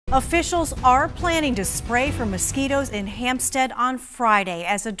Officials are planning to spray for mosquitoes in Hampstead on Friday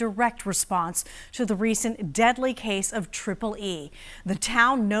as a direct response to the recent deadly case of EEE. The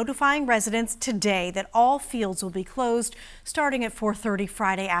town notifying residents today that all fields will be closed starting at 4:30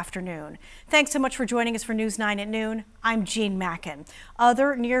 Friday afternoon. Thanks so much for joining us for News 9 at noon. I'm Jean Mackin.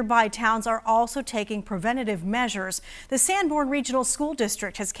 Other nearby towns are also taking preventative measures. The Sanborn Regional School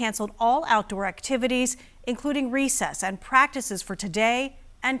District has canceled all outdoor activities, including recess and practices for today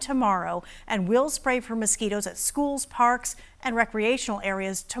and tomorrow, and will spray for mosquitoes at schools, parks, and recreational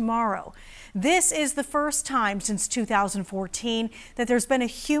areas tomorrow. This is the first time since 2014 that there's been a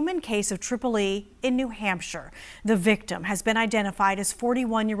human case of EEE in New Hampshire. The victim has been identified as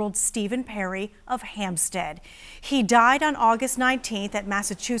 41-year-old Stephen Perry of Hampstead. He died on August 19th at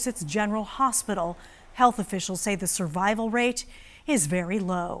Massachusetts General Hospital. Health officials say the survival rate is very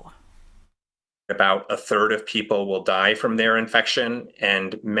low. About a third of people will die from their infection,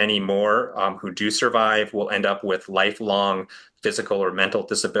 and many more who do survive will end up with lifelong physical or mental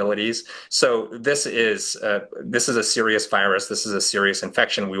disabilities. So this is a serious virus. This is a serious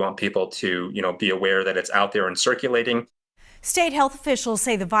infection. We want people to, be aware that it's out there and circulating. State health officials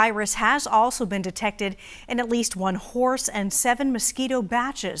say the virus has also been detected in at least one horse and 7 mosquito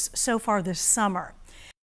batches so far this summer.